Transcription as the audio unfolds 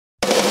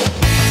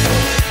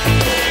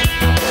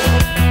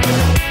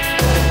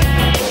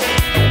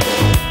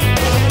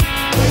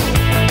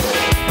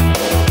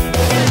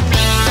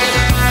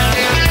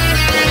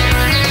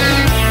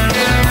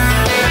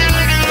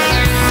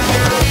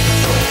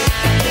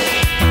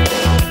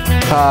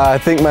I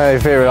think my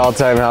favorite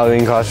all-time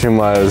Halloween costume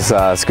was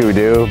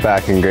Scooby-Doo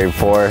back in grade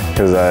 4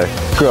 because I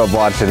grew up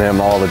watching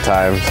him all the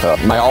time. So.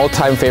 My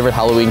all-time favorite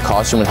Halloween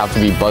costume would have to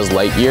be Buzz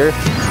Lightyear,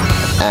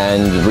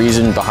 and the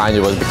reason behind it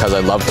was because I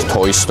loved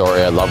Toy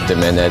Story, I loved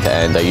him in it,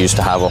 and I used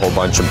to have a whole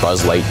bunch of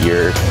Buzz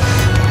Lightyear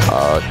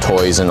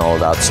toys and all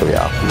that, so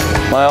yeah.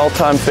 My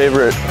all-time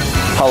favorite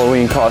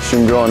Halloween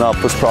costume growing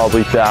up was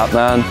probably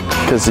Batman,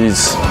 because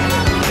it's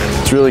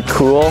really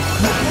cool.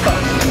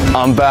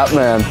 I'm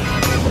Batman.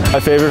 My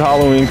favorite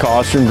Halloween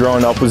costume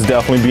growing up was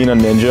definitely being a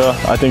ninja.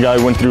 I think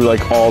I went through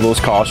like all those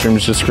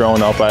costumes just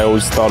growing up. I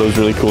always thought it was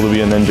really cool to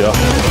be a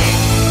ninja.